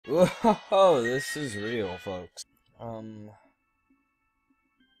Whoa, this is real, folks.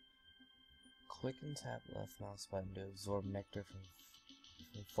 Click and tap left mouse button to absorb nectar from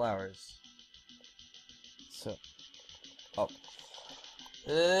flowers. So, oh.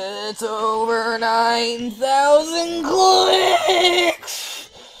 It's over 9,000 clicks!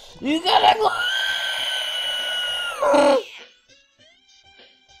 You gotta click!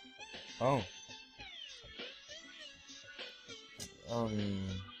 Oh.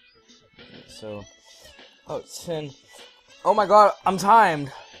 So, oh, it's 10. Oh my god, I'm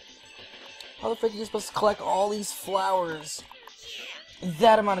timed! How the frick are you supposed to collect all these flowers in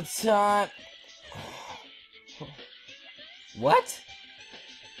that amount of time? What?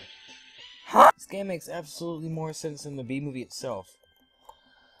 Huh? This game makes absolutely more sense than the B movie itself.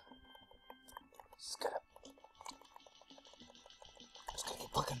 Just gotta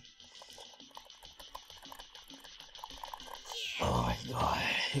keep looking. Oh my god,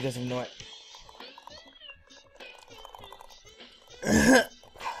 he doesn't know it.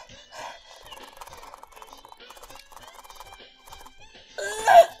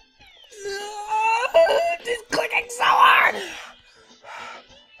 Just clicking so hard!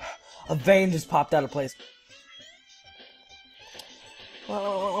 A vein just popped out of place.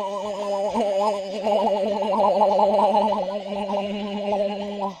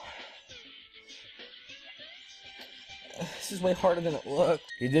 This is way harder than it looked.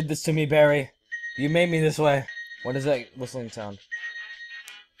 You did this to me, Barry. You made me this way. What is that whistling sound?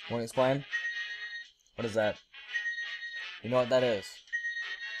 Want to explain? What is that? You know what that is?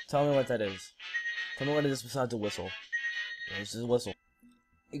 Tell me what that is. Tell me what it is besides a whistle. It's just a whistle.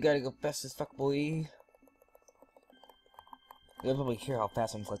 You gotta go fast as fuck, boy. You'll probably hear how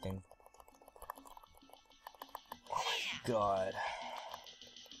fast I'm clicking. Oh my god.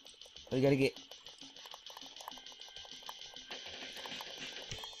 We gotta get...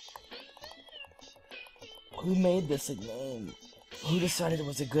 Who made this a game? Who decided it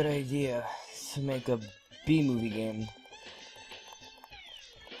was a good idea to make a B-movie game?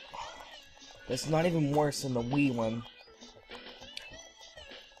 It's not even worse than the Wii one.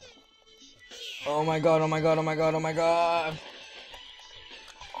 Oh my god, oh my god, oh my god, oh my god!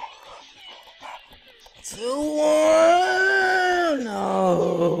 2-1!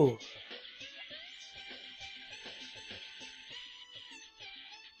 No!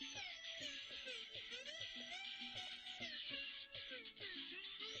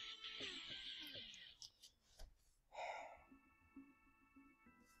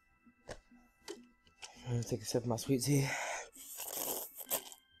 I'm gonna take a sip of my sweet tea.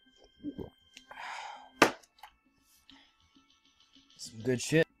 Some good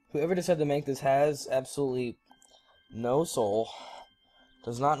shit. Whoever decided to make this has absolutely no soul,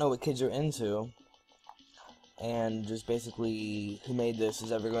 does not know what kids are into, and just basically who made this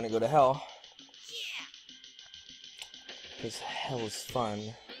is ever going to go to hell. Because hell is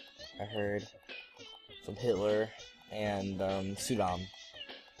fun, I heard, from Hitler and Saddam.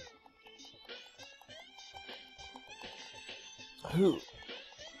 Who?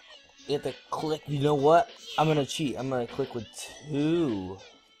 You have to click, you know what? I'm gonna cheat. I'm gonna click with 2.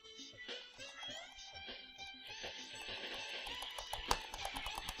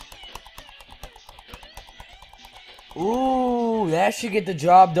 Ooh, that should get the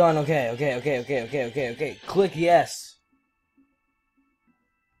job done. Okay. Click yes.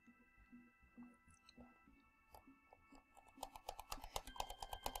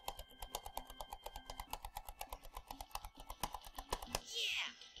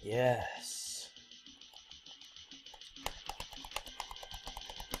 Yes.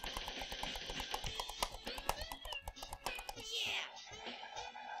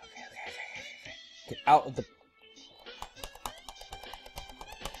 Get out of the...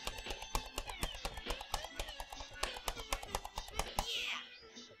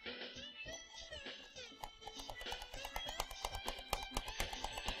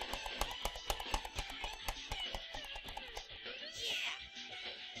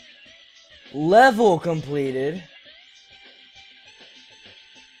 Level completed.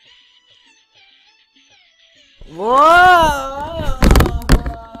 Whoa!